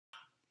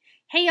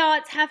Hey y'all,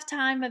 it's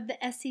halftime of the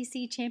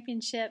SEC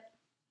championship.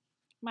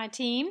 My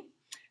team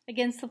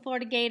against the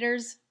Florida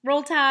Gators.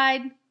 Roll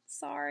Tide.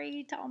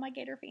 Sorry to all my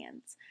Gator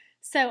fans.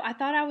 So I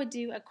thought I would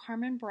do a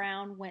Carmen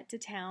Brown went to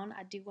town.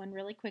 I'd do one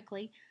really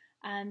quickly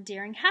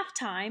during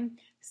halftime.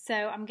 So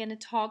I'm going to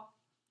talk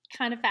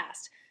kind of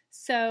fast.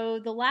 So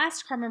the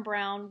last Carmen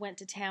Brown went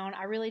to town,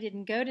 I really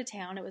didn't go to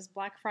town. It was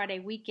Black Friday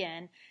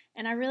weekend.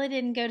 And I really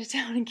didn't go to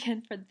town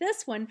again for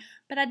this one,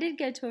 but I did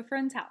go to a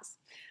friend's house.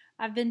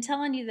 I've been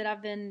telling you that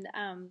I've been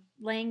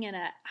laying in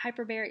a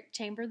hyperbaric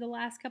chamber the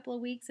last couple of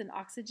weeks, an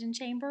oxygen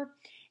chamber,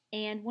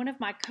 and one of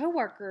my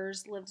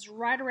coworkers lives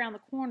right around the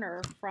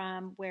corner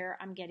from where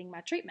I'm getting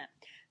my treatment.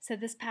 So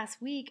this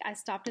past week, I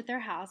stopped at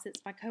their house.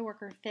 It's my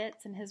coworker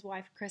Fitz and his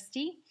wife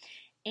Christy,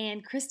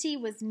 and Christy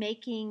was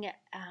making,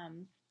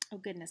 oh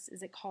goodness,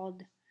 is it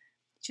called?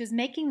 She was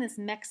making this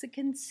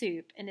Mexican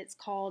soup, and it's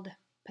called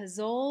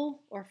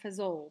pozole or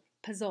fazole,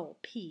 pozole,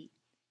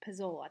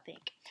 Pizzole, I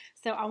think.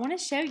 So I want to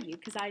show you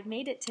because I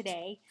made it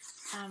today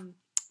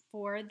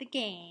for the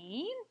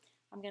game.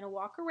 I'm going to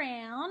walk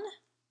around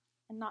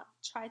and not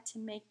try to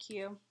make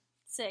you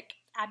sick.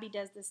 Abby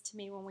does this to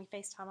me when we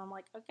FaceTime. I'm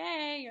like,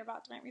 okay, you're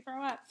about to make me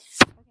throw up.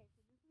 Okay, so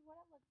this is what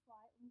it looks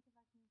like. Let me see if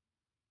I can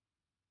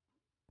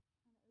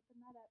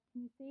open that up.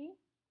 Can you see?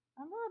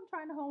 I'm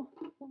trying to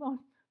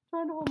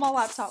hold my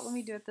laptop. Let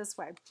me do it this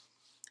way.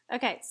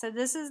 Okay, so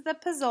this is the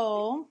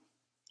Pizzole.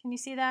 Can you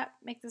see that?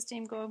 Make the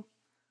steam go.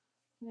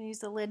 I'm going to use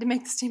the lid to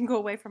make the steam go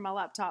away from my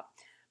laptop.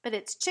 But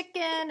it's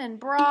chicken and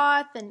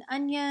broth and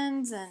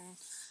onions and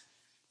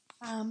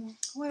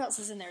what else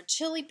is in there?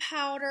 Chili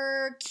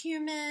powder,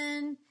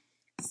 cumin.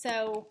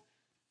 So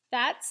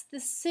that's the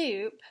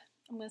soup.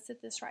 I'm going to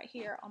set this right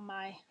here on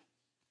my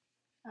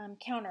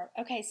counter.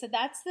 Okay, so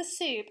that's the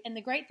soup. And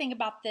the great thing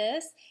about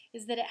this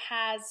is that it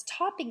has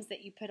toppings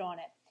that you put on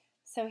it.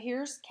 So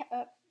here's,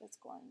 it's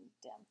going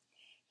down.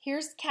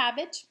 Here's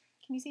cabbage.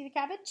 Can you see the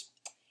cabbage?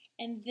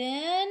 And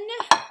then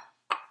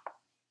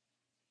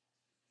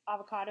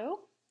avocado.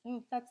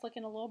 Ooh, that's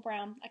looking a little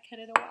brown. I cut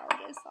it a while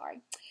ago,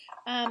 sorry.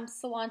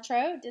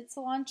 Cilantro, did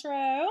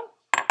cilantro.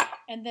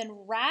 And then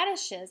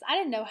radishes. I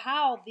didn't know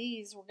how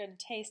these were going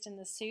to taste in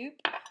the soup.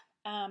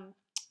 And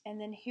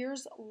then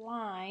here's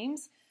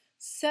limes.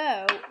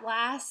 So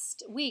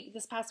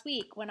this past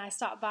week, when I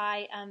stopped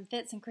by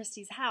Fitz and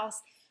Christy's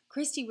house,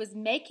 Christy was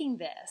making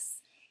this.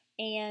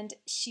 And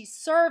she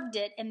served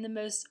it in the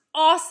most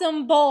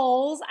awesome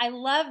bowls. I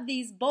love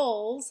these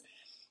bowls.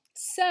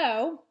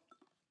 So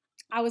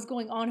I was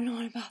going on and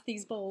on about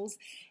these bowls.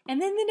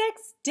 And then the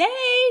next day,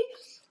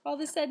 all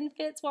of a sudden,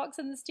 Fitz walks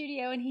in the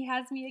studio and he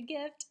has me a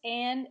gift.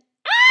 And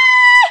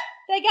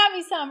they got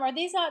me some. Are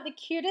these not the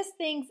cutest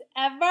things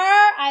ever?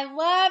 I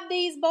love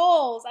these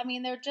bowls. I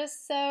mean, they're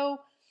just so,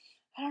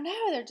 I don't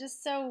know, they're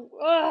just so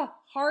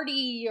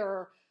hearty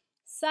or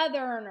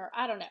southern or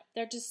I don't know.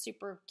 They're just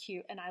super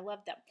cute and I love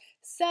them.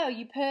 So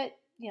you put,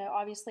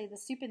 obviously the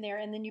soup in there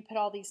and then you put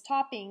all these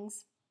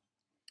toppings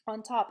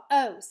on top.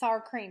 Oh,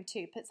 sour cream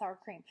too. Put sour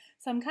cream.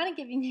 So I'm kind of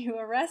giving you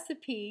a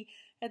recipe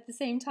at the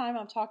same time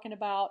I'm talking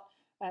about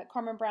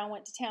Carmen Brown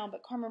went to town,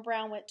 but Carmen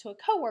Brown went to a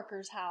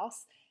coworker's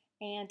house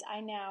and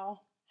I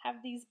now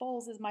have these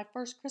bowls as my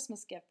first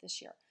Christmas gift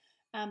this year.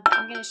 But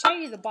I'm going to show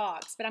you the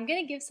box, but I'm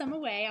going to give some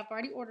away. I've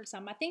already ordered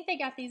some. I think they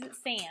got these at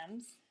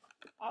Sam's.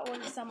 I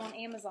ordered some on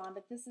Amazon,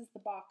 but this is the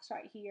box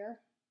right here.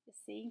 You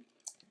see?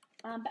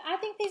 But I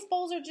think these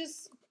bowls are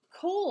just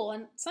cool,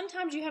 and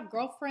sometimes you have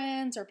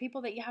girlfriends or people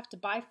that you have to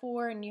buy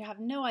for and you have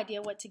no idea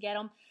what to get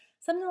them.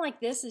 Something like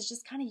this is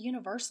just kind of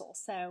universal,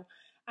 so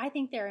I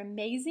think they're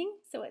amazing.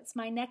 So it's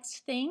my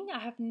next thing. I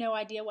have no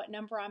idea what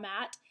number I'm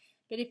at,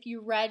 but if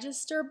you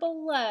register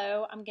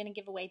below, I'm going to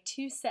give away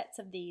 2 sets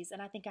of these,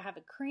 and I think I have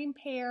a cream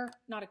pair,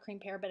 not a cream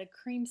pair, but a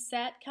cream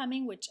set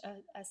coming, which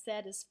a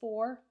set is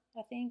 4,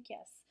 I think,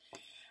 yes.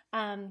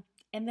 And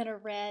then a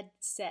red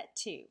set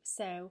too.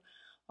 So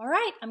all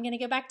right, I'm going to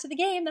go back to the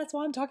game. That's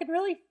why I'm talking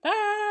really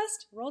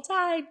fast. Roll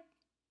Tide.